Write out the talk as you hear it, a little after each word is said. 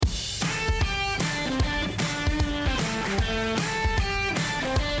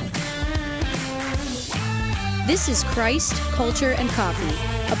This is Christ, Culture, and Coffee,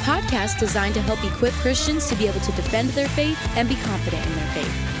 a podcast designed to help equip Christians to be able to defend their faith and be confident in their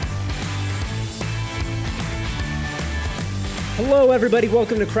faith. Hello, everybody.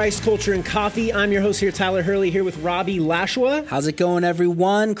 Welcome to Christ, Culture, and Coffee. I'm your host here, Tyler Hurley, here with Robbie Lashua. How's it going,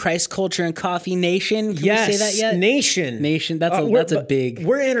 everyone? Christ, Culture, and Coffee Nation. Can we say that yet? Nation. Nation. That's a big.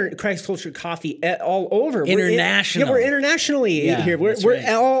 We're Christ, Culture, Coffee all over. International. We're internationally here. We're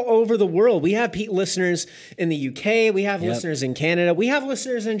all over the world. We have listeners in the UK. We have listeners in Canada. We have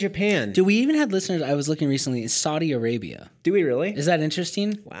listeners in Japan. Do we even have listeners? I was looking recently in Saudi Arabia. Do we really? Is that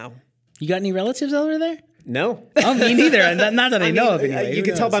interesting? Wow. You got any relatives over there? No. Oh, me neither. Not that I know of anyway. You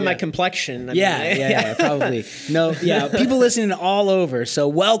can tell by my complexion. Yeah, probably. No, people listening all over. So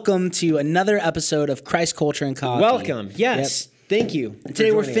welcome to another episode of Christ, Culture, and Coffee. Welcome. Yes. Yep. Thank you. And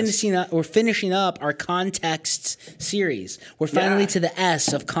today we're finishing up our context series. We're finally to the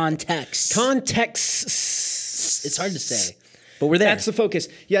S of context. Context. It's hard to say, but we're there. That's the focus.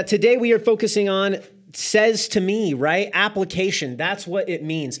 Yeah, today we are focusing on says to me, right? Application. That's what it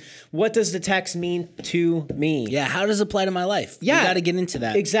means. What does the text mean to me? Yeah, how does it apply to my life? Yeah. We got to get into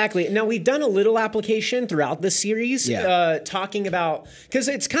that. Exactly. Now, we've done a little application throughout this series, talking about, because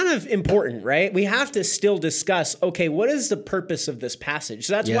it's kind of important, right? We have to still discuss, okay, what is the purpose of this passage?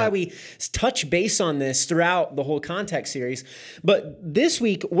 So that's why we touch base on this throughout the whole context series. But this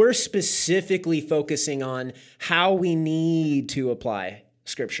week, we're specifically focusing on how we need to apply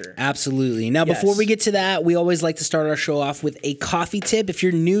Scripture. Absolutely. Now, before we get to that, we always like to start our show off with a coffee tip. If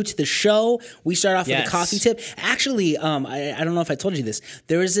you're new to the show, we start off with a coffee tip. Actually, I don't know if I told you this.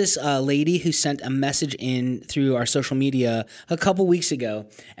 There was this lady who sent a message in through our social media a couple weeks ago,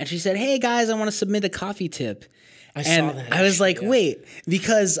 and she said, "Hey guys, I want to submit a coffee tip." I saw that. I was like, wait,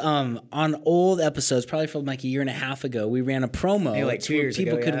 because on old episodes, probably from like a year and a half ago, we ran a promo. Maybe like 2 years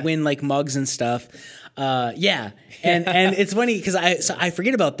ago. People could win like mugs and stuff. And it's funny because I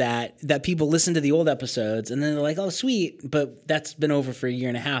forget about that people listen to the old episodes and then they're like, oh, sweet, but that's been over for a year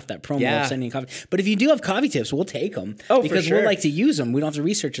and a half, that promo of sending coffee. But if you do have coffee tips, we'll take them. Oh, because for sure. we'll like to use them. We don't have to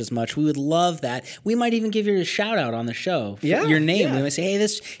research as much. We would love that. We might even give you a shout out on the show. Your name. Yeah. We might say, hey,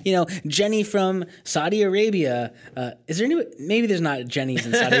 this, Jenny from Saudi Arabia. Is there any, maybe there's not Jenny's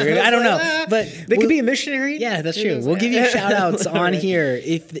in Saudi Arabia. I don't know. But they could be a missionary. Yeah, that's true. We'll give you shout outs on here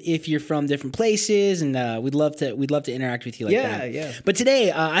if you're from different places, and we'd love to interact with you like that. Yeah. But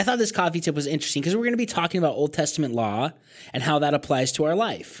today, I thought this coffee tip was interesting because we're going to be talking about Old Testament law and how that applies to our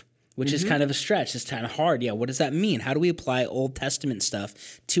life, which is kind of a stretch. It's kind of hard. Yeah, what does that mean? How do we apply Old Testament stuff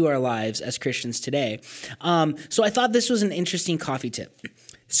to our lives as Christians today? So I thought this was an interesting coffee tip.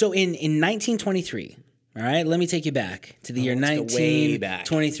 So in 1923, all right, let me take you back to the year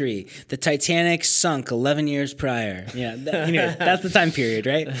 1923. The Titanic sunk 11 years prior. Yeah, that's the time period,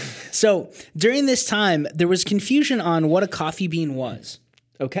 right? So during this time, there was confusion on what a coffee bean was.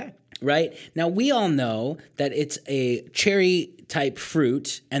 Okay. Right? Now, we all know that it's a cherry-type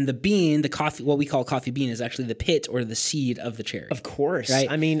fruit, and the bean, the coffee, what we call coffee bean, is actually the pit or the seed of the cherry. Of course. Right?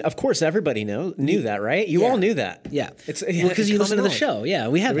 I mean, of course, everybody knew that, right? You all knew that. Yeah. It's because you listen to the show. Yeah,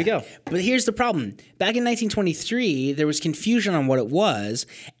 we have There we go. But here's the problem. Back in 1923, there was confusion on what it was,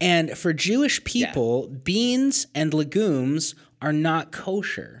 and for Jewish people, beans and legumes are not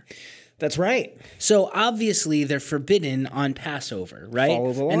kosher. That's right. So obviously they're forbidden on Passover, right?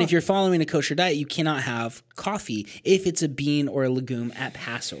 Follow the law. And if you're following a kosher diet, you cannot have coffee if it's a bean or a legume at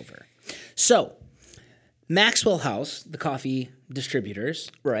Passover. So Maxwell House, the coffee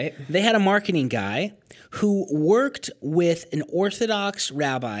distributors, right? They had a marketing guy who worked with an Orthodox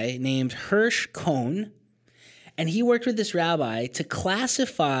rabbi named Hirsch Cohn, and he worked with this rabbi to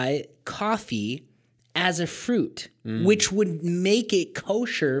classify coffee as a fruit, which would make it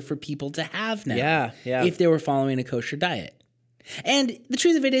kosher for people to have now if they were following a kosher diet. And the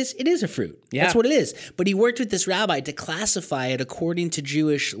truth of it is a fruit. Yeah. That's what it is. But he worked with this rabbi to classify it according to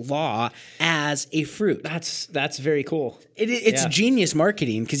Jewish law as a fruit. That's very cool. It's genius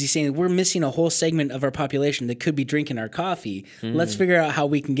marketing because he's saying we're missing a whole segment of our population that could be drinking our coffee. Let's figure out how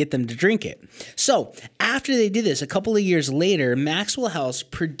we can get them to drink it. So after they did this, a couple of years later, Maxwell House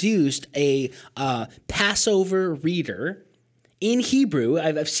produced a Passover reader in Hebrew.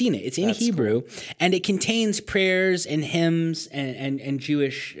 I've seen it. It's in Hebrew, and it contains prayers and hymns and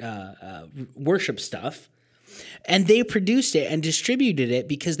Jewish worship stuff. And they produced it and distributed it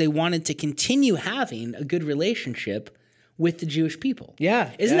because they wanted to continue having a good relationship with the Jewish people.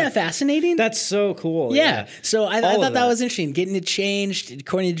 Yeah. Isn't that fascinating? That's so cool. Yeah. So I thought that that was interesting. Getting it changed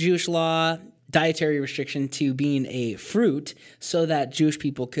according to Jewish law dietary restriction to being a fruit so that Jewish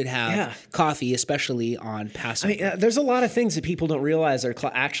people could have coffee, especially on Passover. I mean, there's a lot of things that people don't realize are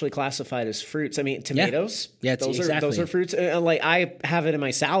actually classified as fruits. I mean, tomatoes. Yeah, those are fruits. Like I have it in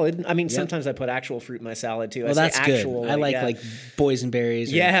my salad. I mean, sometimes I put actual fruit in my salad too. Well, that's actual, good. I like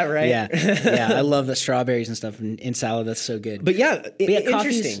boysenberries. Yeah, right. Yeah, I love the strawberries and stuff in salad. That's so good. But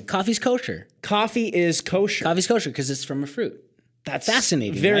interesting. Coffee's kosher. Coffee is kosher. Coffee's kosher because it's from a fruit. That's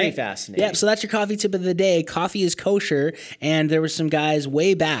fascinating. Very right? fascinating. Yeah, so that's your coffee tip of the day. Coffee is kosher, and there were some guys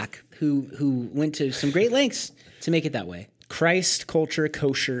way back who went to some great lengths to make it that way. Christ culture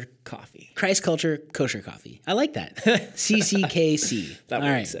kosher coffee. Christ culture kosher coffee. I like that. CCKC. That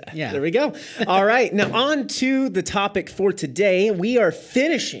works. Right. Yeah. There we go. All right. Now on to the topic for today. We are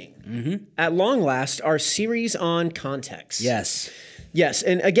finishing at long last our series on context. Yes.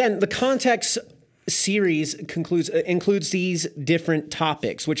 And again, the context series includes these different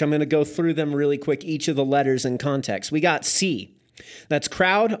topics, which I'm going to go through them really quick, each of the letters in context. We got C, that's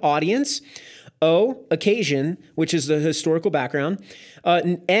crowd, audience. O, occasion, which is the historical background.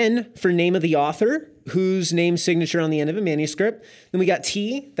 N for name of the author, whose name signature on the end of a manuscript. Then we got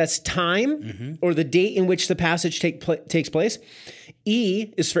T, that's time, or the date in which the passage takes place.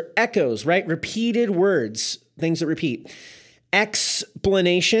 E is for echoes, right? Repeated words, things that repeat.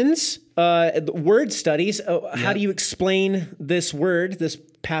 Explanations, word studies. How do you explain this word, this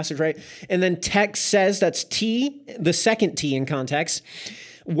passage, right? And then text says, that's T, the second T in context.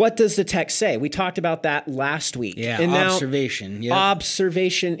 What does the text say? We talked about that last week. Yeah, and observation. Now,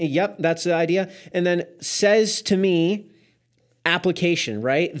 observation. Yep, that's the idea. And then says to me, application,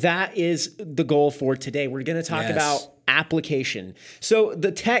 right? That is the goal for today. We're going to talk about application. So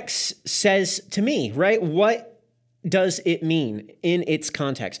the text says to me, right? What does it mean in its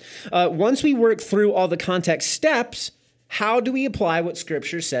context? Once we work through all the context steps, how do we apply what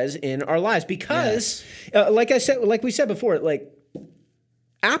Scripture says in our lives? Because, like we said before, like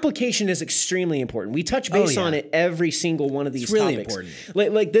application is extremely important. We touch base on it every single one of these topics. It's really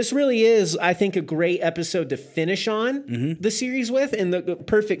important. Like this really is, I think, a great episode to finish on the series with, and the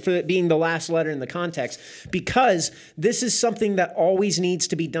perfect for it being the last letter in the context, because this is something that always needs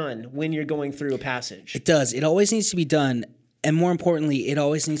to be done when you're going through a passage. It does. It always needs to be done. And more importantly, it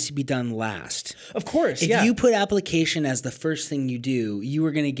always needs to be done last. Of course, If you put application as the first thing you do, you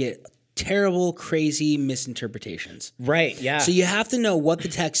are going to get terrible, crazy misinterpretations. Right, yeah. So you have to know what the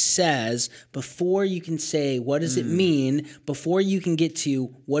text says before you can say, what does it mean, before you can get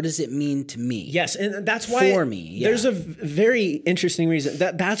to, what does it mean to me? Yes, and that's why for me, there's a very interesting reason.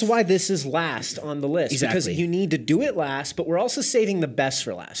 That's why this is last on the list. Exactly. Because you need to do it last, but we're also saving the best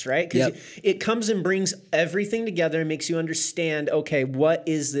for last, right? Because it comes and brings everything together and makes you understand, okay, what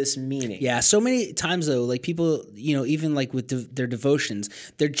is this meaning? Yeah, so many times though, like people, even like with their devotions,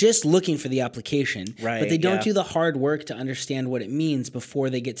 they're just looking for the application, but they don't do the hard work to understand what it means before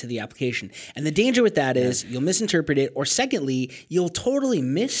they get to the application. And the danger with that is you'll misinterpret it, or secondly, you'll totally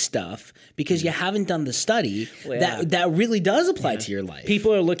miss stuff because you haven't done the study that really does apply to your life.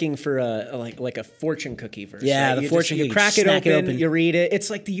 People are looking for like a fortune cookie verse. Yeah, right? the fortune cookie. You crack it open, you read it. It's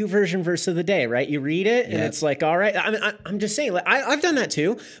like the YouVersion verse of the day, right? You read it, and it's like, all right. I mean, I'm just saying, like, I've done that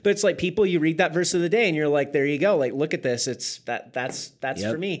too. But it's like you read that verse of the day, and you're like, there you go. Like, look at this. It's that's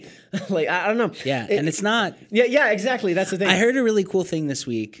for me. Like, I don't know. Yeah, and it's not. Yeah, exactly. That's the thing. I heard a really cool thing this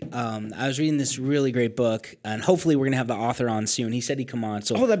week. I was reading this really great book, and hopefully we're going to have the author on soon. He said he'd come on,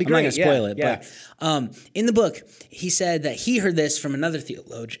 so that'd be I'm great. not going to spoil it. Yeah. But in the book, he said that he heard this from another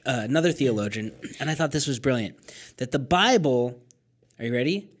theologian, and I thought this was brilliant, that the Bible, are you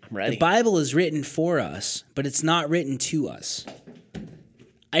ready? I'm ready. The Bible is written for us, but it's not written to us.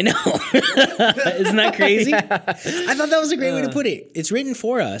 I know. Isn't that crazy? I thought that was a great way to put it. It's written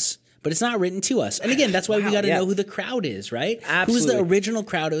for us, but it's not written to us. And again, that's why we got to know who the crowd is, right? Absolutely. Who's the original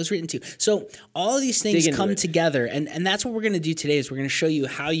crowd it was written to. So all of these things come together, and that's what we're going to do today is we're going to show you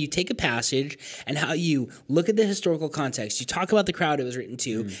how you take a passage and how you look at the historical context. You talk about the crowd it was written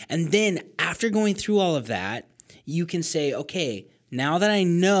to, and then after going through all of that, you can say, okay, now that I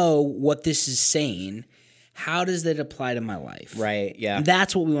know what this is saying, how does that apply to my life? Right, yeah.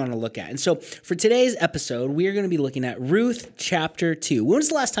 That's what we want to look at. And so for today's episode, we are going to be looking at Ruth chapter 2. When was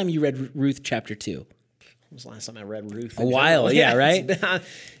the last time you read Ruth chapter 2? When was the last time I read Ruth? A while, yeah, right?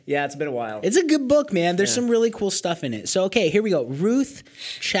 It's been a while. It's a good book, man. There's some really cool stuff in it. So, okay, here we go. Ruth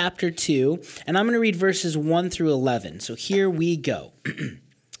chapter 2, and I'm going to read verses 1 through 11. So here we go.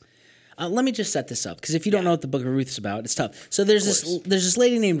 Let me just set this up, because if you don't know what the book of Ruth is about, it's tough. So there's this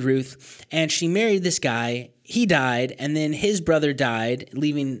lady named Ruth, and she married this guy. he died, and then his brother died,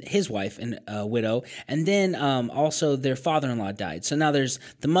 leaving his wife a widow, and then also their father-in-law died. So now there's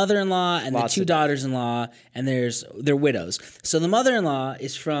the mother-in-law and the two daughters-in-law, and they're widows. So the mother-in-law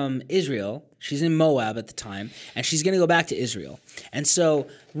is from Israel. She's in Moab at the time, and she's going to go back to Israel. And so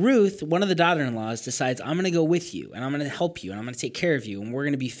Ruth, one of the daughter-in-laws, decides, I'm going to go with you, and I'm going to help you, and I'm going to take care of you, and we're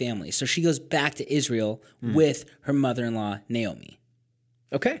going to be family. So she goes back to Israel with her mother-in-law, Naomi.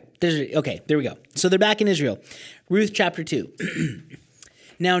 Okay. There we go. So they're back in Israel. Ruth chapter 2.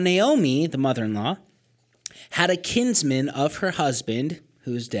 Now Naomi, the mother-in-law, had a kinsman of her husband,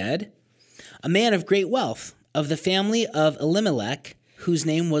 who's dead, a man of great wealth, of the family of Elimelech, whose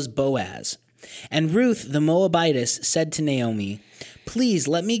name was Boaz. And Ruth the Moabitess said to Naomi, Please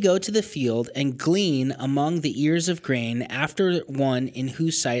let me go to the field and glean among the ears of grain after one in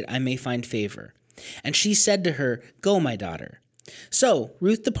whose sight I may find favor. And she said to her, Go, my daughter. So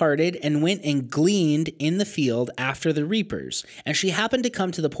Ruth departed and went and gleaned in the field after the reapers. And she happened to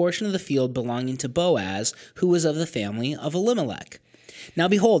come to the portion of the field belonging to Boaz, who was of the family of Elimelech. Now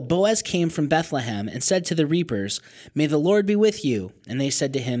behold, Boaz came from Bethlehem and said to the reapers, May the Lord be with you. And they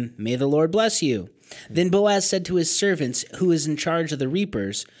said to him, May the Lord bless you. Then Boaz said to his servants, who was in charge of the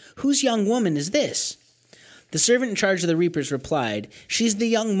reapers, Whose young woman is this? The servant in charge of the reapers replied, She's the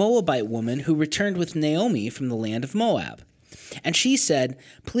young Moabite woman who returned with Naomi from the land of Moab. And she said,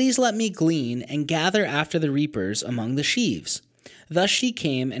 Please let me glean and gather after the reapers among the sheaves. Thus she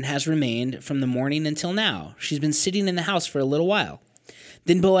came and has remained from the morning until now. She's been sitting in the house for a little while.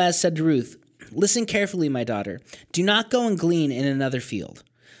 Then Boaz said to Ruth, Listen carefully, my daughter. Do not go and glean in another field.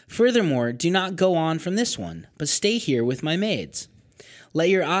 Furthermore, do not go on from this one, but stay here with my maids. Let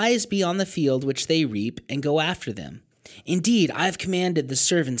your eyes be on the field which they reap, and go after them. Indeed, I have commanded the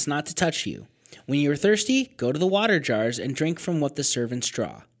servants not to touch you. When you are thirsty, go to the water jars and drink from what the servants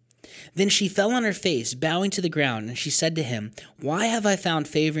draw. Then she fell on her face, bowing to the ground, and she said to him, Why have I found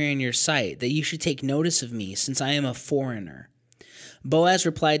favor in your sight, that you should take notice of me, since I am a foreigner? Boaz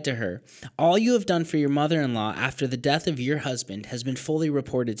replied to her, All you have done for your mother-in-law after the death of your husband has been fully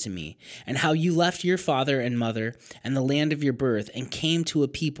reported to me, and how you left your father and mother and the land of your birth and came to a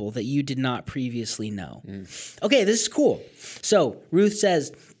people that you did not previously know. Okay, this is cool. So Ruth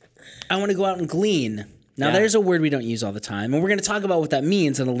says, I want to go out and glean. Now, there's a word we don't use all the time, and we're going to talk about what that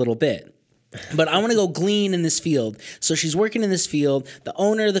means in a little bit. But I want to go glean in this field. So she's working in this field. The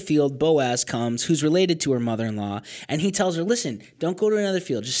owner of the field, Boaz, comes, who's related to her mother-in-law, and he tells her, listen, don't go to another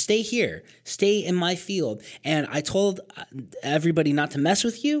field. Just stay here. Stay in my field. And I told everybody not to mess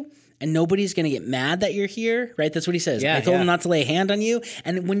with you, and nobody's going to get mad that you're here, right? That's what he says. I told him not to lay a hand on you.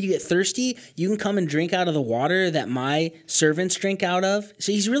 And when you get thirsty, you can come and drink out of the water that my servants drink out of.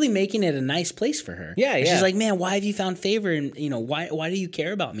 So he's really making it a nice place for her. And she's like, man, why have you found favor? And, why do you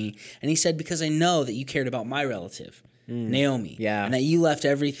care about me? And he said, because I know that you cared about my relative, Naomi. And that you left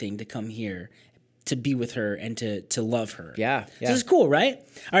everything to come here to be with her and to love her. So this is cool, right?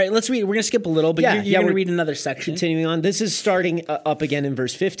 All right, let's read. We're going to skip a little, but you're going to read another section. Continuing on. This is starting up again in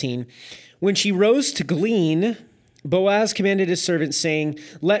verse 15. When she rose to glean, Boaz commanded his servants, saying,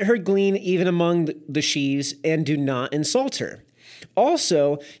 Let her glean even among the sheaves, and do not insult her.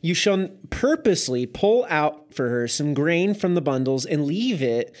 Also, you shall purposely pull out for her some grain from the bundles and leave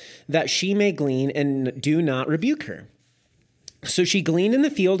it that she may glean, and do not rebuke her. So she gleaned in the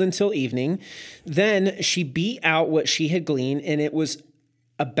field until evening. Then she beat out what she had gleaned, and it was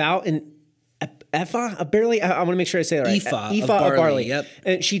about an ephah, I want to make sure I say that right. Ephah of barley. Yep.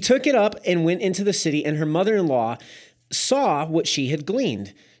 And she took it up and went into the city, and her mother-in-law saw what she had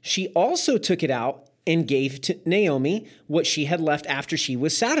gleaned. She also took it out and gave to Naomi what she had left after she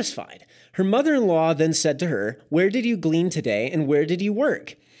was satisfied. Her mother-in-law then said to her, Where did you glean today, and where did you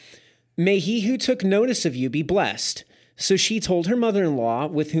work? May he who took notice of you be blessed. So she told her mother-in-law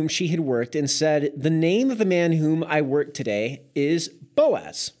with whom she had worked and said, The name of the man whom I worked today is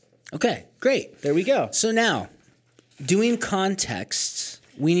Boaz. Okay, great. There we go. So now, doing contexts,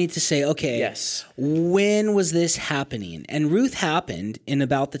 we need to say, okay, when was this happening? And Ruth happened in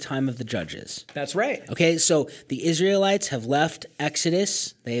about the time of the Judges. That's right. Okay, so the Israelites have left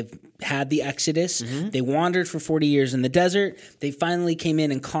Exodus. They've had the Exodus. They wandered for 40 years in the desert. They finally came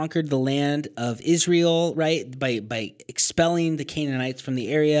in and conquered the land of Israel, right, by expelling the Canaanites from the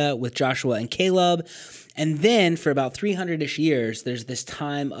area with Joshua and Caleb. And then for about 300-ish years, there's this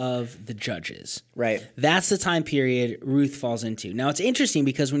time of the Judges. Right. That's the time period Ruth falls into. Now, it's interesting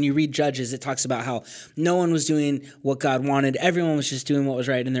because when you read Judges, it talks about how no one was doing what God wanted. Everyone was just doing what was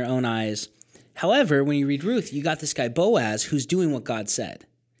right in their own eyes. However, when you read Ruth, you got this guy Boaz who's doing what God said.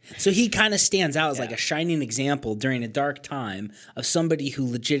 So he kind of stands out as like a shining example during a dark time of somebody who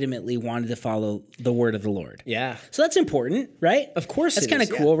legitimately wanted to follow the word of the Lord. Yeah. So that's important, right? Of course that's kind of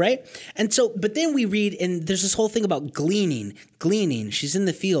cool, right? And so, but then we read, and there's this whole thing about gleaning. She's in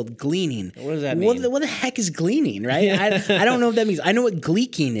the field gleaning. What does that mean? What the heck is gleaning, right? I don't know what that means. I know what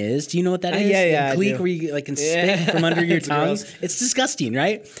gleeking is. Do you know what that is? Yeah. Gleek, where you like can spit from under your tongue. It's disgusting,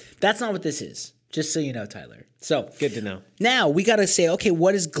 right? That's not what this is. Just so you know, Tyler. So good to know. Now we got to say, okay,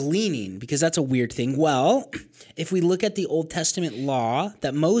 what is gleaning? Because that's a weird thing. Well, if we look at the Old Testament law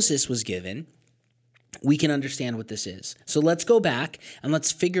that Moses was given, we can understand what this is. So let's go back and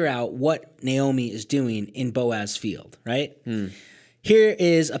let's figure out what Naomi is doing in Boaz's field, right? Here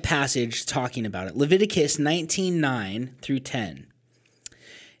is a passage talking about it. Leviticus 19:9 through 10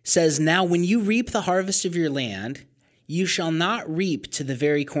 says, "Now when you reap the harvest of your land, you shall not reap to the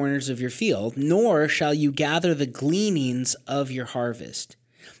very corners of your field, nor shall you gather the gleanings of your harvest.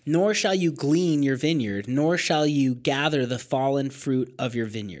 Nor shall you glean your vineyard, nor shall you gather the fallen fruit of your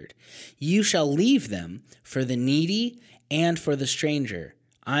vineyard. You shall leave them for the needy and for the stranger.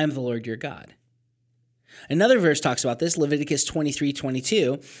 I am the Lord your God." Another verse talks about this, Leviticus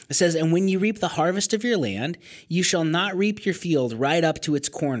 23:22. It says, "And when you reap the harvest of your land, you shall not reap your field right up to its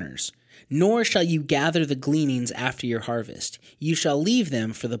corners, nor shall you gather the gleanings after your harvest. You shall leave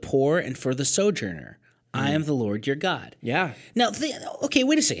them for the poor and for the sojourner. I am the Lord your God." Yeah. Now, okay,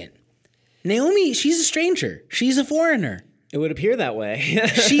 wait a second. Naomi, she's a stranger. She's a foreigner. It would appear that way.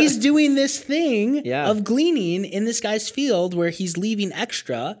 She's doing this thing Yeah. of gleaning in this guy's field where he's leaving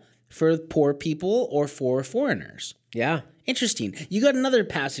extra for poor people or for foreigners. Yeah. Interesting. You got another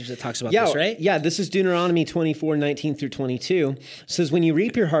passage that talks about this, right? Yeah, this is Deuteronomy 24:19 through 22. It says, "When you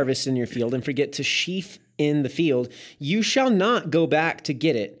reap your harvest in your field and forget to sheaf in the field, you shall not go back to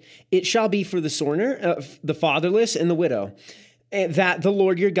get it. It shall be for the sojourner, the fatherless, and the widow, that the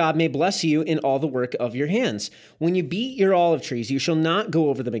Lord your God may bless you in all the work of your hands. When you beat your olive trees, you shall not go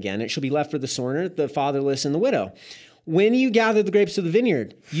over them again. It shall be left for the sojourner, the fatherless, and the widow. When you gather the grapes of the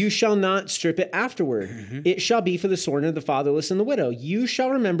vineyard, you shall not strip it afterward. It shall be for the sojourner, the fatherless, and the widow. You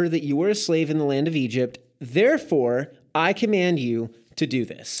shall remember that you were a slave in the land of Egypt. Therefore, I command you to do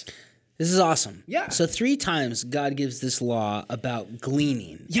this." This is awesome. Yeah. So 3 times God gives this law about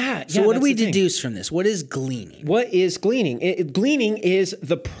gleaning. Yeah. So what do that's we the thing. deduce from this? What is gleaning? What is gleaning? Gleaning is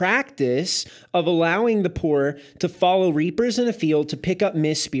the practice of allowing the poor to follow reapers in a field to pick up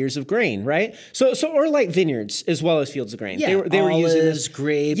missed spears of grain, right? So or like vineyards as well as fields of grain. Yeah, they were using olives, this.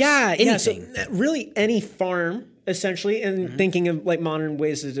 grapes, Yeah, anything. So really any farm, essentially, and thinking of like modern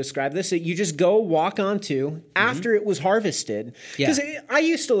ways to describe this, that you just go walk onto after it was harvested. Because I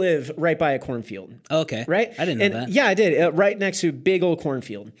used to live right by a cornfield. Okay. Right? I didn't know that. Yeah, I did. Right next to a big old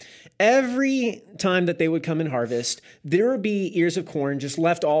cornfield. Every time that they would come and harvest, there would be ears of corn just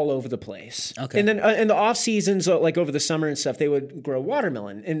left all over the place. Okay. And then in the off seasons, like over the summer and stuff, they would grow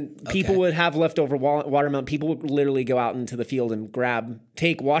watermelon, and people would have leftover watermelon. People would literally go out into the field and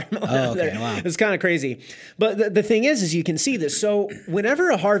take watermelon out of there. Wow. It's kind of crazy. But the thing is you can see this. So whenever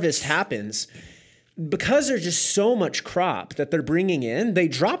a harvest happens, because there's just so much crop that they're bringing in, they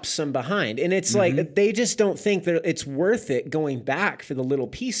drop some behind. And it's like they just don't think that it's worth it going back for the little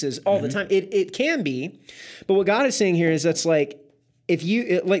pieces all the time. It can be. But what God is saying here is that's like,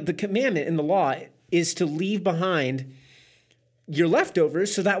 like the commandment in the law is to leave behind your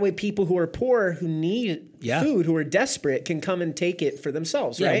leftovers, so that way people who are poor, who need food, who are desperate, can come and take it for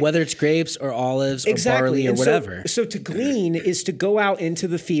themselves, right? Whether it's grapes or olives or barley or whatever. So to glean is to go out into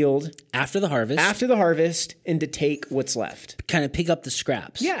the field after the harvest and to take what's left. Kind of pick up the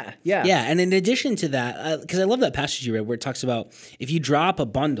scraps. Yeah. And in addition to that, because I love that passage you read where it talks about if you drop a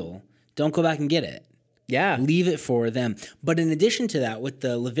bundle, don't go back and get it. Yeah. Leave it for them. But in addition to that, with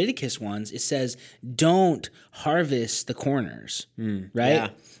the Leviticus ones, it says don't harvest the corners, right? Yeah.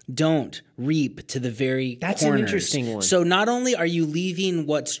 Don't reap to the very That's corners. an interesting one. So not only are you leaving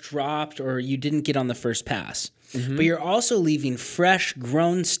what's dropped or you didn't get on the first pass, but you're also leaving fresh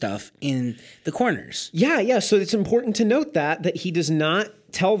grown stuff in the corners. Yeah. So it's important to note that he does not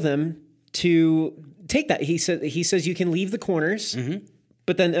tell them to take that. He says you can leave the corners.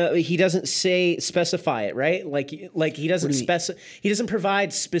 But then he doesn't specify it, right? Like he doesn't he doesn't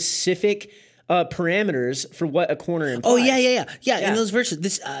provide specific parameters for what a corner implies. Oh yeah. In those verses,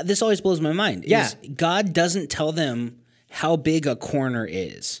 this always blows my mind. Is God doesn't tell them how big a corner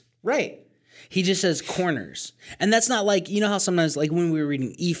is. Right. He just says corners. And that's not like, you know how sometimes, like when we were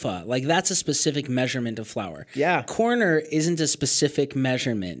reading ephah, like that's a specific measurement of flour. Yeah. Corner isn't a specific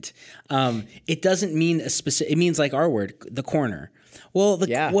measurement. It doesn't mean it means like our word, the corner. Well,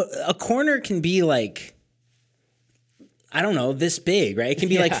 a corner can be like I don't know, this big, right? It can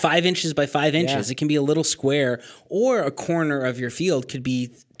be like 5 inches by 5 inches. It can be a little square, or a corner of your field could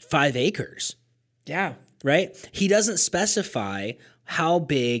be 5 acres. Yeah. Right? He doesn't specify how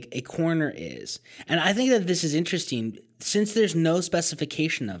big a corner is. And I think that this is interesting. Since there's no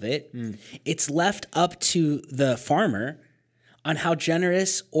specification of it, it's left up to the farmer on how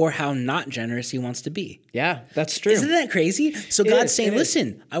generous or how not generous he wants to be. Yeah, that's true. Isn't that crazy? So God's saying,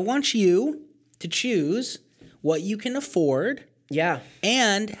 listen, I want you to choose what you can afford,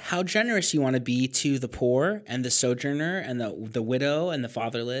 and how generous you want to be to the poor and the sojourner and the widow and the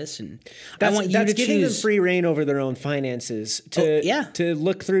fatherless. And I want you to giving choose them free reign over their own finances to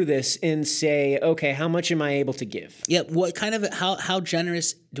look through this and say, okay, how much am I able to give? Yeah, what kind of how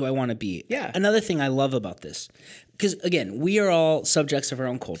generous do I want to be? Yeah. Another thing I love about this, because again, we are all subjects of our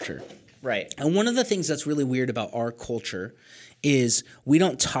own culture. Right. And one of the things that's really weird about our culture is we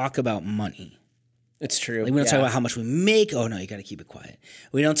don't talk about money. It's true. Like we don't talk about how much we make. Oh, no, you got to keep it quiet.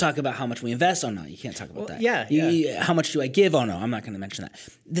 We don't talk about how much we invest. Oh, no, you can't talk about that. How much do I give? Oh, no, I'm not going to mention that.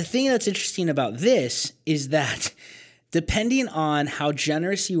 The thing that's interesting about this is that depending on how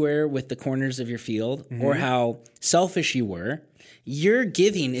generous you were with the corners of your field or how selfish you were, your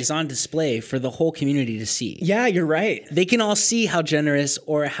giving is on display for the whole community to see. Yeah, you're right. They can all see how generous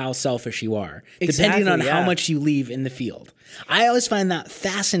or how selfish you are, depending on how much you leave in the field. I always find that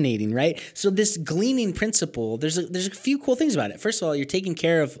fascinating, right? So this gleaning principle, there's a few cool things about it. First of all, you're taking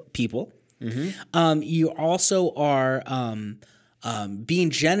care of people. You also are being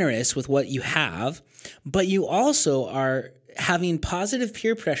generous with what you have, but you also are having positive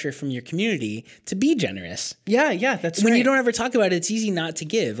peer pressure from your community to be generous. Yeah, that's when you don't ever talk about it, it's easy not to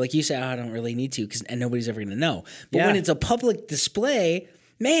give. Like you say, I don't really need to, and nobody's ever going to know. But when it's a public display,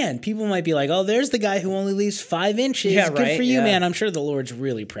 man, people might be like, oh, there's the guy who only leaves 5 inches. Yeah, Good for you, man. I'm sure the Lord's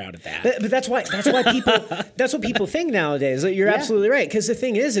really proud of that. But that's why people, that's what people think nowadays. You're absolutely right. Because the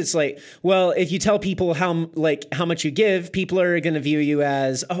thing is, it's like, well, if you tell people how much you give, people are going to view you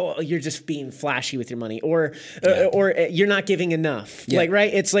as, oh, you're just being flashy with your money, or you're not giving enough. Like,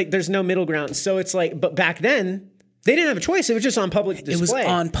 right? It's like there's no middle ground. So it's like, but back then, they didn't have a choice. It was just on public display. It was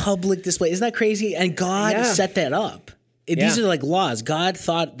on public display. Isn't that crazy? And God set that up. These are like laws. God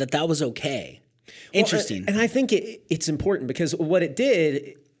thought that was okay. Interesting. And I think it's important because what it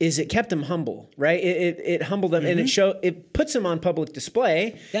did is it kept them humble, right? It humbled them and it puts them on public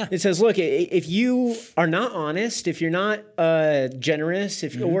display. Yeah. It says, look, if you are not honest, if you're not generous,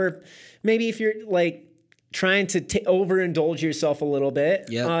 or maybe if you're like trying to overindulge yourself a little bit,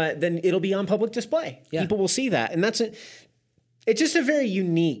 then it'll be on public display. Yeah. People will see that. And it's just a very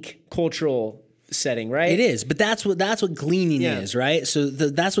unique cultural setting, right? It is, but that's what gleaning is, right? So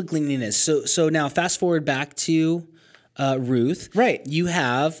that's what gleaning is. So now fast forward back to Ruth. Right. You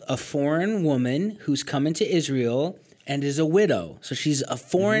have a foreign woman who's come into Israel and is a widow. So she's a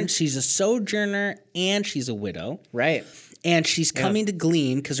foreign, she's a sojourner, and she's a widow. Right. And she's coming to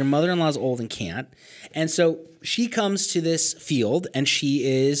glean because her mother-in-law is old and can't. And so she comes to this field and she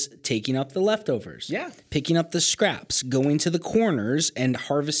is taking up the leftovers. Yeah. Picking up the scraps, going to the corners and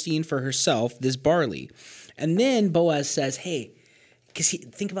harvesting for herself this barley. And then Boaz says, hey, because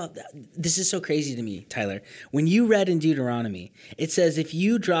think about that. This is so crazy to me, Tyler. When you read in Deuteronomy, it says if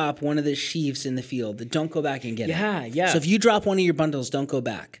you drop one of the sheaves in the field, don't go back and get it. Yeah. So if you drop one of your bundles, don't go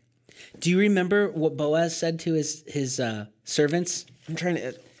back. Do you remember what Boaz said to his servants? I'm trying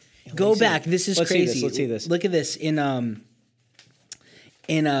to go back. This is crazy. Let's see this. Look at this in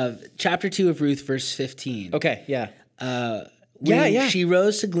chapter 2 of Ruth, verse 15. Okay, yeah. When she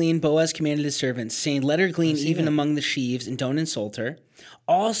rose to glean, Boaz commanded his servants, saying, let her glean even among the sheaves, and don't insult her.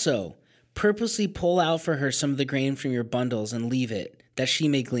 Also, purposely pull out for her some of the grain from your bundles and leave it, that she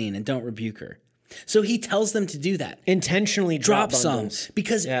may glean, and don't rebuke her. So he tells them to do that. Intentionally drop some.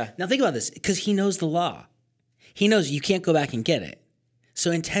 Because, now think about this, because he knows the law. He knows you can't go back and get it.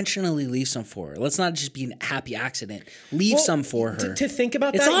 So intentionally leave some for her. Let's not just be a happy accident. Leave some for her. To think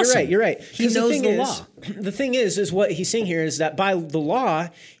about it's that, awesome. You're right. He knows the law. The thing is what he's saying here is that by the law,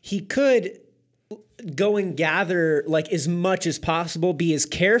 he could go and gather like as much as possible, be as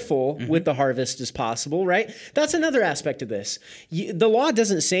careful with the harvest as possible, right? That's another aspect of this. The law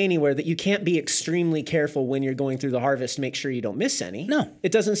doesn't say anywhere that you can't be extremely careful when you're going through the harvest to make sure you don't miss any. No.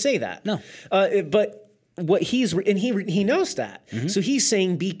 It doesn't say that. No. But what he knows that. So he's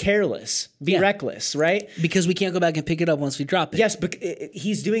saying be careless, be reckless, right? Because we can't go back and pick it up once we drop it. Yes, but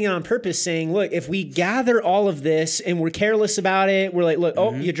he's doing it on purpose, saying, look, if we gather all of this and we're careless about it, we're like, look,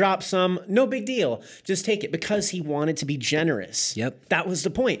 oh, you dropped some, no big deal. Just take it, because he wanted to be generous. Yep. That was the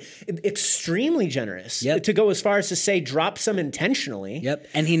point. Extremely generous. Yep. To go as far as to say drop some intentionally. Yep.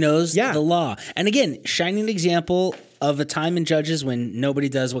 And he knows the law. And again, shining example of a time in Judges when nobody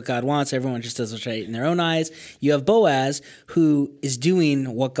does what God wants, everyone just does what's right in their own eyes. You have Boaz, who is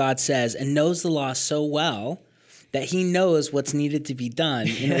doing what God says and knows the law so well that he knows what's needed to be done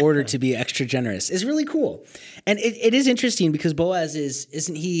in order to be extra generous. It's really cool. And it is interesting because Boaz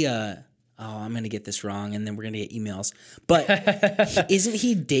isn't he, I'm going to get this wrong and then we're going to get emails, but isn't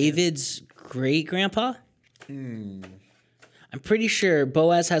he David's great-grandpa? I'm pretty sure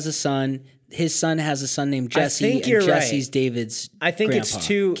Boaz has a son. His son has a son named Jesse, and Jesse's right. David's grandpa, it's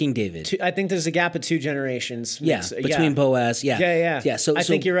King David. I think there's a gap of 2 generations. Between Boaz. Yeah. So I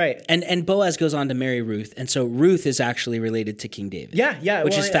think you're right. And Boaz goes on to marry Ruth, and so Ruth is actually related to King David.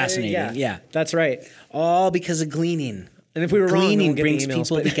 Which is fascinating. Yeah, that's right. All because of gleaning. And if we were gleaning wrong, brings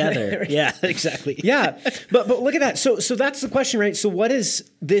people together. Yeah, exactly. Yeah, but look at that. So that's the question, right? So what does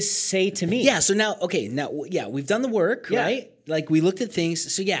this say to me? Yeah. So now, we've done the work, right? Like we looked at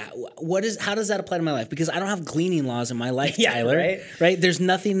things. So how does that apply to my life? Because I don't have gleaning laws in my life, Tyler. Right? There's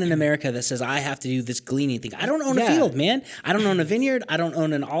nothing in America that says I have to do this gleaning thing. I don't own a field, man. I don't own a vineyard. I don't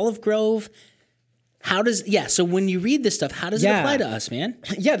own an olive grove. So when you read this stuff, how does it apply to us, man?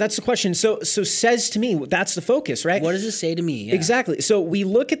 Yeah, that's the question. So says to me, that's the focus, right? What does it say to me? Yeah. Exactly. So we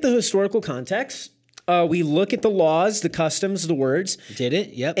look at the historical context. We look at the laws, the customs, the words. Did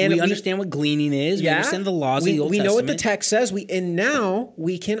it? Yep. And we understand what gleaning is. We understand the laws of the Old Testament. We know what the text says. And now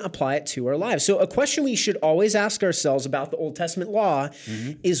we can apply it to our lives. So a question we should always ask ourselves about the Old Testament law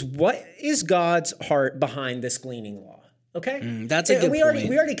is, what is God's heart behind this gleaning law? Okay, that's a good point.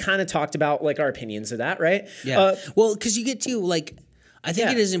 We already kind of talked about like our opinions of that, right? Yeah. Well, because you get to like, I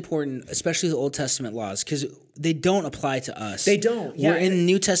think it is important, especially the Old Testament laws, because they don't apply to us. They don't. Yeah. We're in the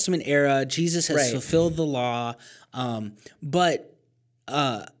New Testament era. Jesus has fulfilled the law, asking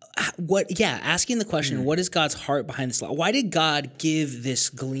the question, what is God's heart behind this law? Why did God give this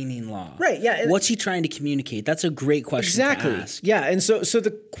gleaning law? Right, yeah. What's he trying to communicate? That's a great question to ask. Yeah, and so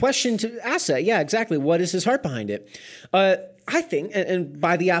the question to ask that, exactly. What is his heart behind it? I think, and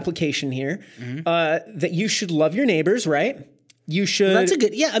by the application here, that you should love your neighbors, right? You should. Well, that's a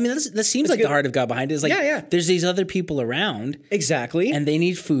good. Yeah, I mean, that seems like the heart of God behind it. Is like, there's these other people around, exactly, and they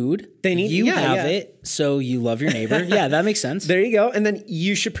need food. You have it, so you love your neighbor. Yeah, that makes sense. There you go. And then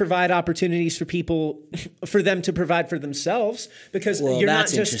you should provide opportunities for people, for them to provide for themselves, because you're not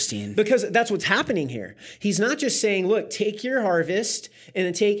just interesting. Because that's what's happening here. He's not just saying, look, take your harvest and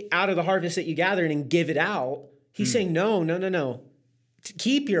then take out of the harvest that you gathered and give it out. He's saying, no.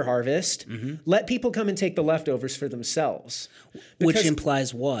 Keep your harvest. Let people come and take the leftovers for themselves. Which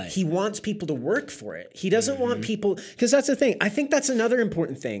implies what? He wants people to work for it. He doesn't want people, because that's the thing. I think that's another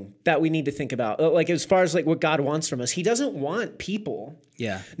important thing that we need to think about. Like as far as like what God wants from us, he doesn't want people,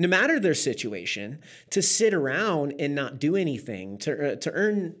 no matter their situation, to sit around and not do anything to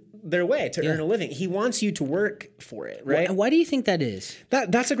earn their way, to earn a living. He wants you to work for it, right? Why do you think that is?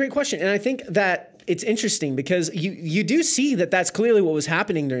 That's a great question. And I think that it's interesting because you do see that that's clearly what was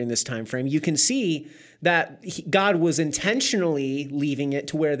happening during this time frame. You can see that God was intentionally leaving it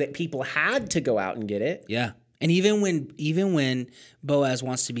to where that people had to go out and get it. Yeah. And even when Boaz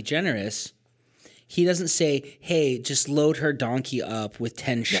wants to be generous, he doesn't say, hey, just load her donkey up with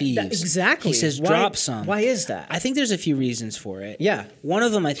 10 sheaves. Exactly. He says, drop some. Why is that? I think there's a few reasons for it. Yeah. One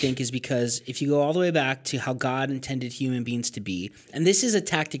of them, I think, is because if you go all the way back to how God intended human beings to be, and this is a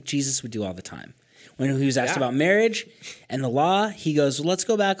tactic Jesus would do all the time. When he was asked about marriage and the law, he goes, well, let's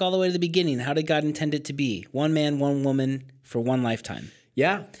go back all the way to the beginning. How did God intend it to be? One man, one woman for one lifetime.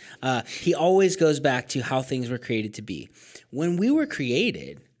 Yeah. He always goes back to how things were created to be. When we were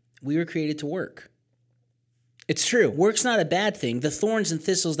created to work. It's true. Work's not a bad thing. The thorns and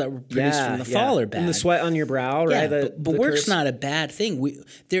thistles that were produced from the fall are bad. And the sweat on your brow, right? But work's not a bad thing.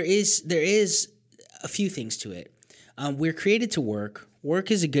 There is a few things to it. We're created to work.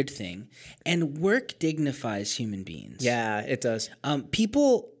 Work is a good thing. And work dignifies human beings. Yeah, it does.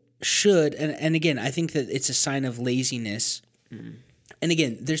 People should, and again, I think that it's a sign of laziness. And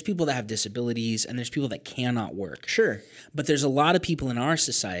again, there's people that have disabilities and there's people that cannot work. Sure. But there's a lot of people in our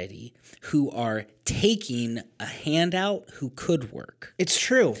society who are taking a handout who could work. It's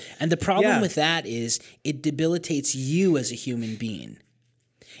true. And the problem with that is it debilitates you as a human being.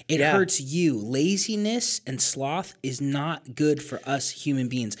 It hurts you. Laziness and sloth is not good for us human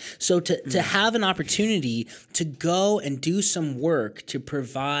beings. So to have an opportunity to go and do some work to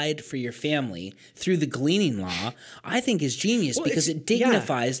provide for your family through the gleaning law, I think is genius because it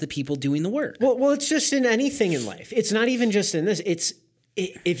dignifies the people doing the work. Well, it's just in anything in life. It's not even just in this.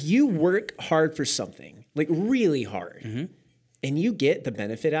 If you work hard for something, like really hard, and you get the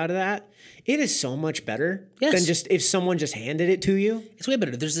benefit out of that, it is so much better Yes. than just if someone just handed it to you. It's way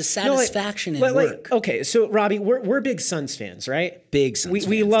better. There's a satisfaction in like, work. Okay, so Robbie, we're big Suns fans, right? Big Suns We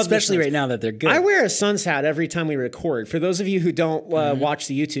fans, love the especially Suns. right now that they're good. I wear a Suns hat every time we record. For those of you who don't watch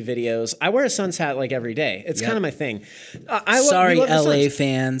the YouTube videos, I wear a Suns hat like every day. It's kind of my thing. Sorry, we love the LA Suns.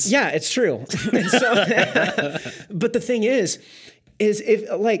 fans. Yeah, it's true. But the thing is if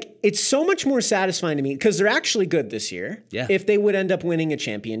like it's so much more satisfying to me because they're actually good this year. Yeah. If they would end up winning a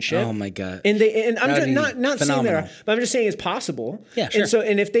championship. Oh my God. And I'm That'd just, be not saying phenomenal. that, but I'm just saying it's possible. Yeah, sure.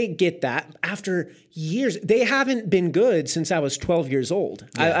 And if they get that after years, they haven't been good since I was 12 years old.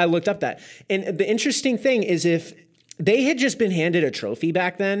 Yeah. I looked up that. And the interesting thing is if they had just been handed a trophy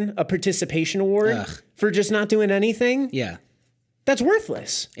back then, a participation award for just not doing anything. Yeah. That's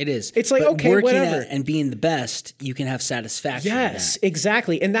worthless. It is. It's like, But okay, working whatever. at and being the best, you can have satisfaction. in Yes, that.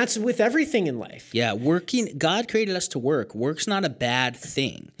 exactly. And that's with everything in life. Yeah, God created us to work. Work's not a bad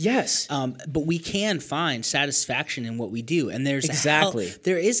thing. Yes. But we can find satisfaction in what we do. And there's Exactly.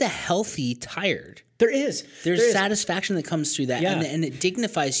 there is a healthy tired. There is. There's satisfaction that comes through that. Yeah. And it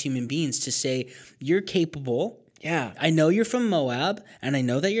dignifies human beings to say, you're capable. Yeah. I know you're from Moab, and I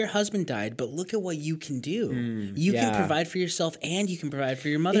know that your husband died, but look at what you can do. You can provide for yourself, and you can provide for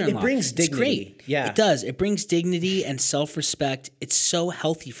your mother-in-law. It brings dignity. It's great. Yeah. It does. It brings dignity and self-respect. It's so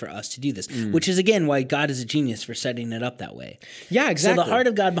healthy for us to do this, which is, again, why God is a genius for setting it up that way. Yeah, exactly. So the heart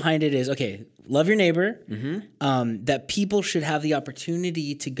of God behind it is, okay, love your neighbor, that people should have the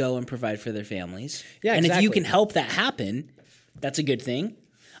opportunity to go and provide for their families. Yeah, and if you exactly. can help that happen, that's a good thing.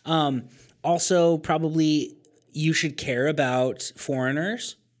 Also, probably you should care about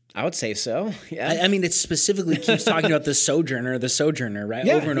foreigners. I would say so. Yeah. I mean, it specifically keeps talking about the sojourner, right?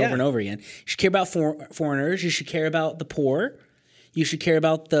 Yeah, over and yeah. over and over again. You should care about foreigners. You should care about the poor. You should care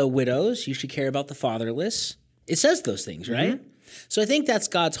about the widows. You should care about the fatherless. It says those things, right? So I think that's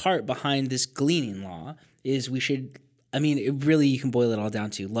God's heart behind this gleaning law is we should, I mean, it really, you can boil it all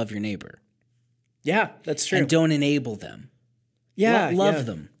down to love your neighbor. Yeah, that's true. And don't enable them. Yeah. Love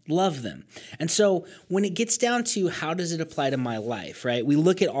them. Love them. And so when it gets down to how does it apply to my life, right? We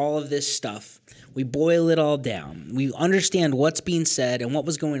look at all of this stuff. We boil it all down. We understand what's being said and what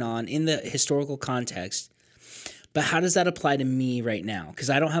was going on in the historical context. But how does that apply to me right now? Because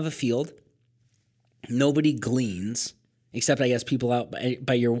I don't have a field. Nobody gleans, except I guess people out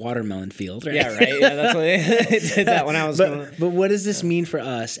by your watermelon field, right? Yeah, right. Yeah, that's what I did that when I was going. But what does this mean for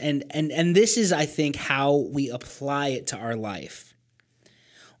us? And this is, I think, how we apply it to our life.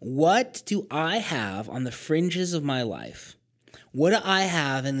 What do I have on the fringes of my life? What do I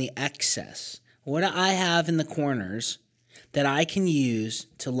have in the excess? What do I have in the corners that I can use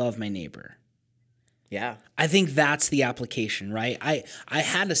to love my neighbor? Yeah. I think that's the application, right? I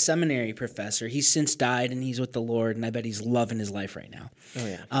had a seminary professor. He's since died and he's with the Lord, and I bet he's loving his life right now. Oh,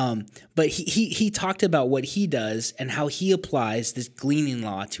 yeah. But he talked about what he does and how he applies this gleaning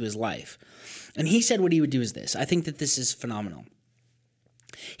law to his life. And he said what he would do is this. I think that this is phenomenal.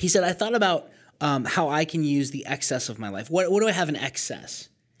 He said, I thought about how I can use the excess of my life. What do I have in excess?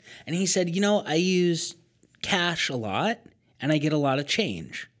 And he said, I use cash a lot and I get a lot of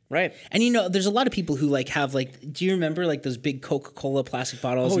change. Right. And there's a lot of people who have do you remember those big Coca-Cola plastic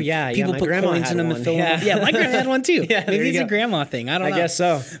bottles? Oh, And yeah, people my put grandma coins had in them one. and fill Yeah. them. Yeah, my grandma had one too. Yeah, there Maybe you it's a go. grandma thing. I don't know. I guess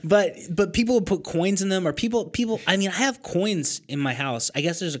so. But people would put coins in them, or people. I mean, I have coins in my house. I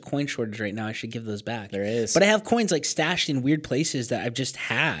guess there's a coin shortage right now. I should give those back. There is. But I have coins stashed in weird places that I've just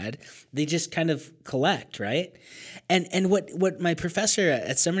had. They just kind of collect, right? And what my professor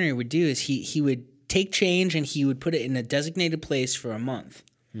at seminary would do is he would take change and he would put it in a designated place for a month.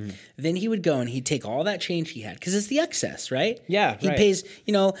 Then he would go and he'd take all that change he had because it's the excess, right? Yeah, He right. pays,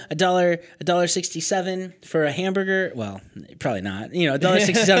 $1.67 for a hamburger. Well, probably not.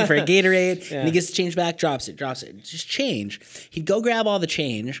 $1.67 for a Gatorade, and he gets the change back, drops it. Just change. He'd go grab all the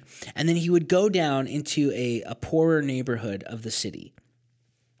change, and then he would go down into a poorer neighborhood of the city.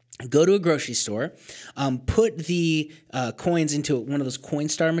 Go to a grocery store, put the coins into one of those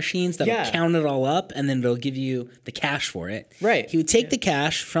Coinstar machines that'll count it all up, and then it'll give you the cash for it. Right. He would take the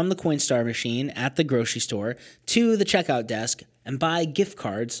cash from the Coinstar machine at the grocery store to the checkout desk and buy gift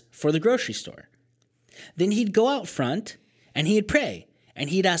cards for the grocery store. Then he'd go out front and he'd pray,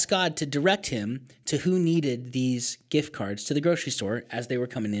 and he'd ask God to direct him to who needed these gift cards to the grocery store as they were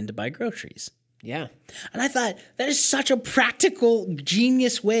coming in to buy groceries. Yeah. And I thought, that is such a practical,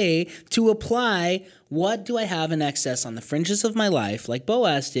 genius way to apply what do I have in excess on the fringes of my life, like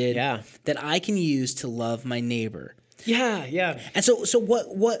Boaz did, that I can use to love my neighbor. Yeah. And so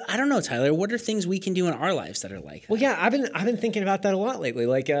what I don't know, Tyler, what are things we can do in our lives that are like that? Well, yeah, I've been thinking about that a lot lately.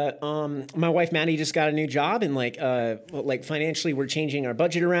 Like, my wife Maddie just got a new job, and like financially, we're changing our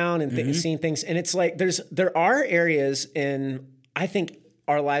budget around and seeing things. And it's like there are areas in, I think,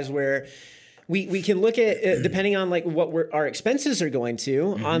 our lives where we can look at depending on like what our expenses are going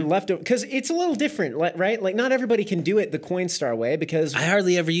to on leftover, because it's a little different, right? Like not everybody can do it the Coinstar way, because I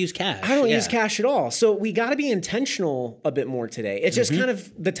hardly ever use cash. I don't use cash at all. So we got to be intentional a bit more today. It's just kind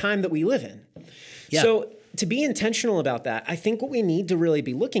of the time that we live in. Yeah. So to be intentional about that, I think what we need to really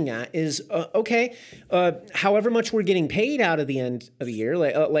be looking at is, however much we're getting paid out of the end of the year,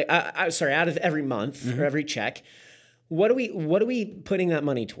 out of every month or every check, what are we putting that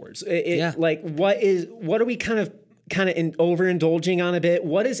money towards? Like what are we kind of overindulging on a bit?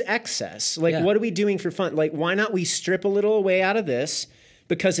 What is excess? Like what are we doing for fun? Like why not we strip a little away out of this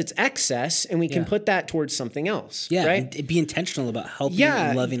because it's excess and we can put that towards something else. Yeah, right? And be intentional about helping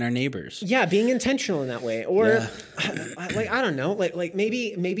and loving our neighbors. Yeah, being intentional in that way. Or I don't know, like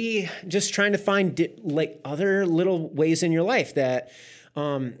maybe just trying to find like other little ways in your life that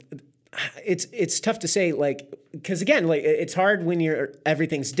it's tough to say, like, because again, like it's hard when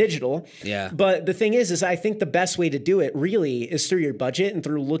everything's digital. Yeah. But the thing is I think the best way to do it really is through your budget and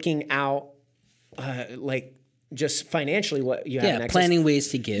through looking out, like just financially what you have. Yeah, planning ways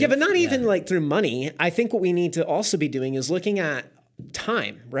to give. Yeah, but not even like through money. I think what we need to also be doing is looking at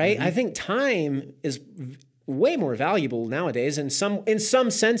time, right? I think time is way more valuable nowadays in some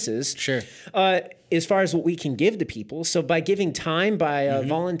senses. Sure. As far as what we can give to people. So by giving time, by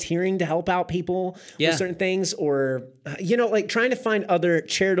volunteering to help out people with certain things, or like trying to find other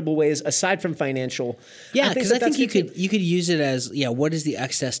charitable ways aside from financial. Yeah, because I think you could use it as, what is the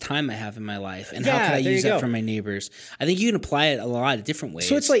excess time I have in my life, and how can I use that for my neighbors? I think you can apply it a lot of different ways.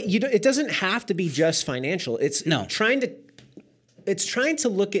 So it's like it doesn't have to be just financial. It's trying to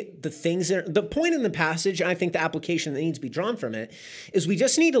look at the things the point in the passage, I think the application that needs to be drawn from it is we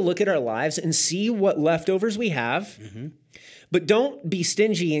just need to look at our lives and see what leftovers we have, but don't be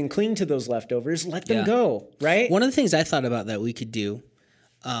stingy and cling to those leftovers. Let them go, right? One of the things I thought about that we could do,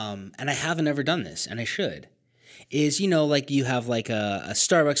 and I haven't ever done this, and I should, is, like you have like a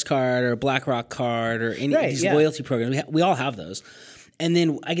Starbucks card or a BlackRock card or any of these loyalty programs. We all have those. And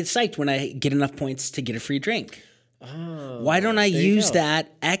then I get psyched when I get enough points to get a free drink. Oh, why don't I use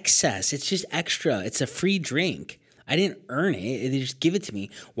that excess? It's just extra. It's a free drink. I didn't earn it. They just give it to me.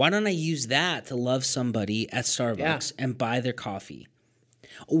 Why don't I use that to love somebody at Starbucks and buy their coffee?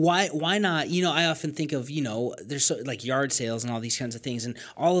 Why not? I often think of, there's like yard sales and all these kinds of things, and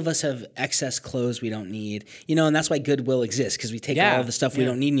all of us have excess clothes we don't need, and that's why Goodwill exists, because we take all the stuff we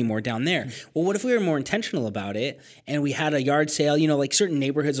don't need anymore down there. Well, what if we were more intentional about it and we had a yard sale? Like certain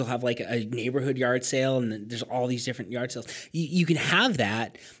neighborhoods will have like a neighborhood yard sale, and there's all these different yard sales. You can have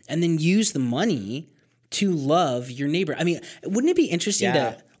that and then use the money to love your neighbor. I mean, wouldn't it be interesting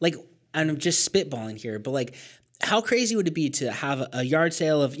to, like, and I'm just spitballing here, but like, how crazy would it be to have a yard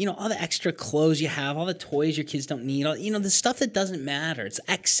sale of, all the extra clothes you have, all the toys your kids don't need, all, the stuff that doesn't matter. It's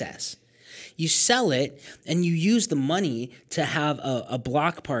excess. You sell it and you use the money to have a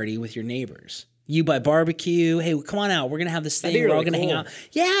block party with your neighbors. You buy barbecue. Hey, come on out. We're going to have this thing. We're all going to hang out.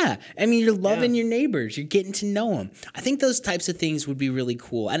 Yeah. I mean, you're loving your neighbors. You're getting to know them. I think those types of things would be really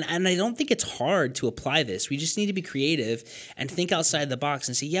cool. And I don't think it's hard to apply this. We just need to be creative and think outside the box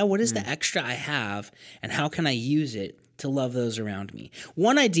and say, what is the extra I have, and how can I use it to love those around me?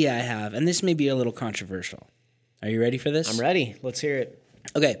 One idea I have, and this may be a little controversial. Are you ready for this? I'm ready. Let's hear it.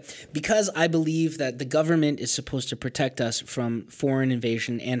 Okay, because I believe that the government is supposed to protect us from foreign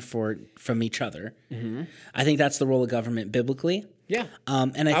invasion and from each other. I think that's the role of government biblically. Yeah,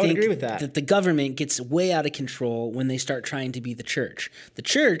 and I think would agree with that the government gets way out of control when they start trying to be the church. The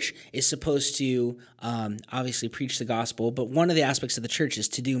church is supposed to obviously preach the gospel, but one of the aspects of the church is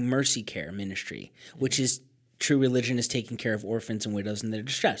to do mercy care ministry, which is true religion is taking care of orphans and widows in their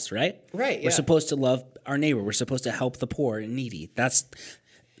distress, right? Right. Yeah. We're supposed to love our neighbor. We're supposed to help the poor and needy.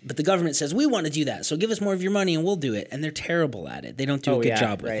 But the government says, we want to do that, so give us more of your money and we'll do it. And they're terrible at it. They don't do a good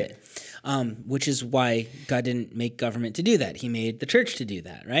job with it, which is why God didn't make government to do that. He made the church to do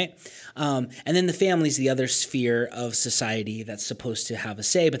that, right? And then the family's the other sphere of society that's supposed to have a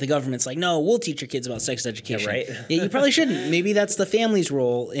say, but the government's like, no, we'll teach your kids about sex education. Yeah, right. You probably shouldn't. Maybe that's the family's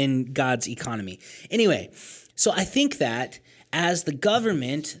role in God's economy. Anyway, so I think that as the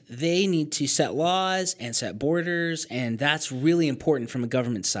government, they need to set laws and set borders, and that's really important from a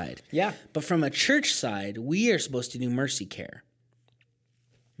government side. Yeah. But from a church side, we are supposed to do mercy care.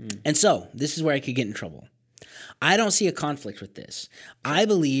 And so, this is where I could get in trouble. I don't see a conflict with this. I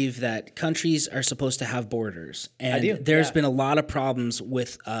believe that countries are supposed to have borders. And there's been a lot of problems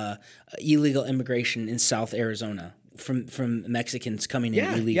with illegal immigration in South Arizona from Mexicans coming in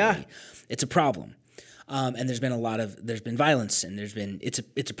illegally. Yeah. It's a problem. And there's been violence, and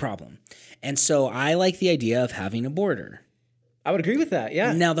it's a problem. And so I like the idea of having a border. I would agree with that,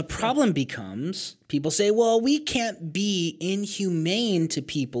 yeah. Now, the problem becomes people say, well, we can't be inhumane to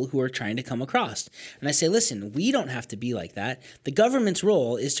people who are trying to come across. And I say, listen, we don't have to be like that. The government's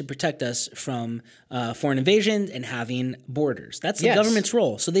role is to protect us from foreign invasion and having borders. That's the government's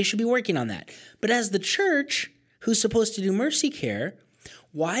role, so they should be working on that. But as the church, who's supposed to do mercy care,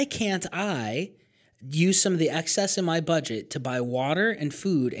 why can't I use some of the excess in my budget to buy water and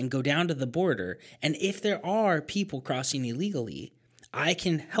food and go down to the border? And if there are people crossing illegally, I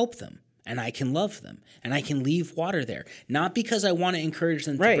can help them and I can love them and I can leave water there. Not because I want to encourage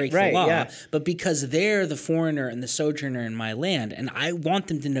them to break the law, but because they're the foreigner and the sojourner in my land, and I want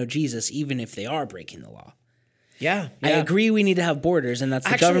them to know Jesus even if they are breaking the law. Yeah. I agree we need to have borders, and that's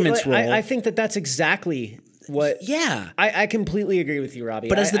the government's role. I think that's exactly what. Yeah. I completely agree with you, Robbie.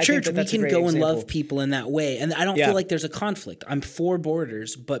 But as the church, we can go and example. love people in that way. And I don't feel like there's a conflict. I'm for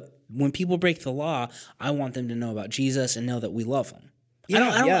borders, but when people break the law, I want them to know about Jesus and know that we love them.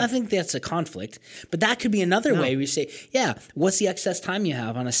 I think that's a conflict, but that could be another way we say, what's the excess time you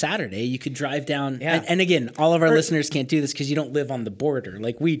have on a Saturday? You could drive down. Yeah. And again, all of our listeners can't do this because you don't live on the border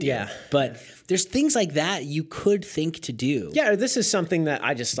like we do. Yeah. But there's things like that you could think to do. Yeah, this is something that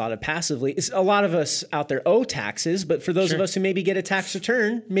I just thought of passively. A lot of us out there owe taxes, but for those of us who maybe get a tax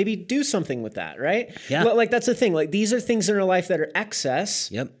return, maybe do something with that, right? Yeah. Like that's the thing. Like these are things in our life that are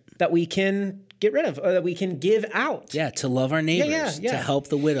excess that we can get rid of, or that we can give out. Yeah, to love our neighbors, to help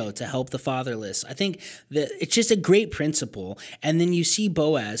the widow, to help the fatherless. I think that it's just a great principle. And then you see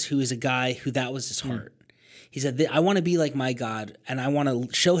Boaz, who is a guy who that was his heart. He said, I want to be like my God, and I want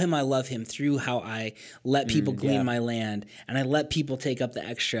to show him I love him through how I let people glean my land, and I let people take up the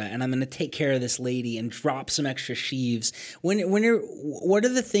extra, and I'm going to take care of this lady and drop some extra sheaves. What are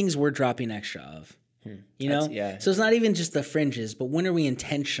the things we're dropping extra of? You know? So it's not even just the fringes, but when are we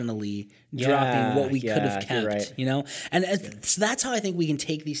intentionally dropping what we could have kept, you know? And so that's how I think we can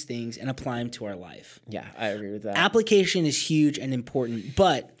take these things and apply them to our life. Yeah, I agree with that. Application is huge and important,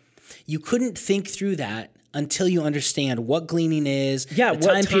 but you couldn't think through that until you understand what gleaning is, the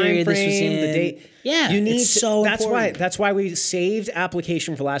time period this was in, the date. Yeah, you need it's so important. That's why we saved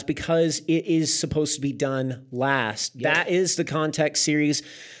application for last, because it is supposed to be done last. Yep. That is the Context series.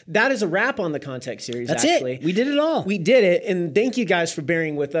 That is a wrap on the Context series. That's it. We did it all. We did it, and thank you guys for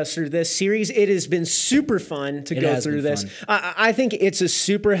bearing with us through this series. It has been super fun to go through this. I think it's a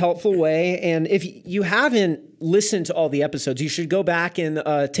super helpful way, and if you haven't listened to all the episodes, you should go back and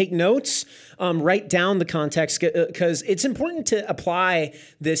take notes, write down the context, because it's important to apply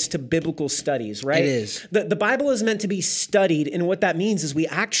this to biblical studies, right? It is. The Bible is meant to be studied, and what that means is we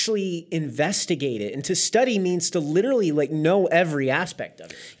actually investigate it. And to study means to literally know every aspect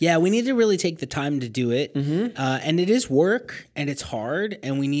of it. Yeah, we need to really take the time to do it. And it is work, and it's hard,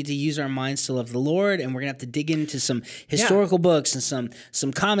 and we need to use our minds to love the Lord, and we're going to have to dig into some historical books and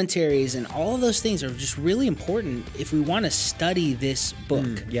some commentaries, and all of those things are just really important if we want to study this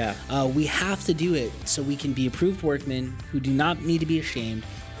book. We have to do it so we can be approved workmen who do not need to be ashamed,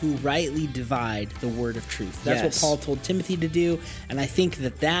 who rightly divide the word of truth. That's what Paul told Timothy to do, and I think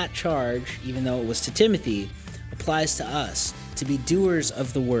that charge, even though it was to Timothy, applies to us, to be doers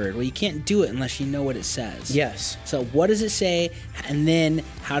of the word. Well, you can't do it unless you know what it says. Yes. So what does it say, and then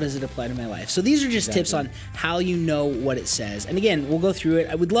how does it apply to my life? So these are just tips on how you know what it says. And again, we'll go through it.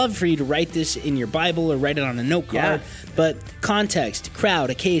 I would love for you to write this in your Bible or write it on a note card. But context,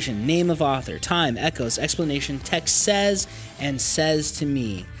 crowd, occasion, name of author, time, echoes, explanation, text says, and says to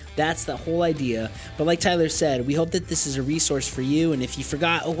me. That's the whole idea. But like Tyler said, we hope that this is a resource for you. And if you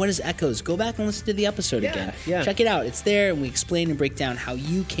forgot, what is Echoes? Go back and listen to the episode again. Check it out. It's there, and we explain and break down how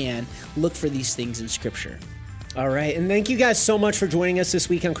you can look for these things in Scripture. All right. And thank you guys so much for joining us this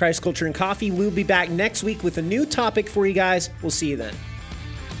week on Christ Culture and Coffee. We'll be back next week with a new topic for you guys. We'll see you then.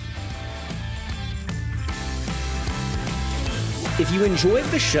 If you enjoyed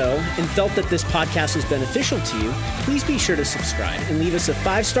the show and felt that this podcast was beneficial to you, please be sure to subscribe and leave us a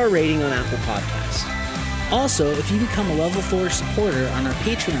 5-star rating on Apple Podcasts. Also, if you become a Level 4 supporter on our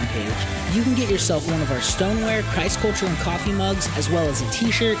Patreon page, you can get yourself one of our stoneware, Christ Culture and Coffee mugs, as well as a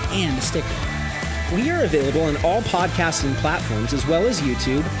t-shirt and a sticker. We are available on all podcasting platforms as well as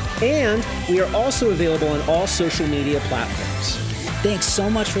YouTube, and we are also available on all social media platforms. Thanks so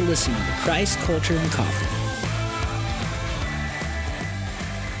much for listening to Christ Culture and Coffee.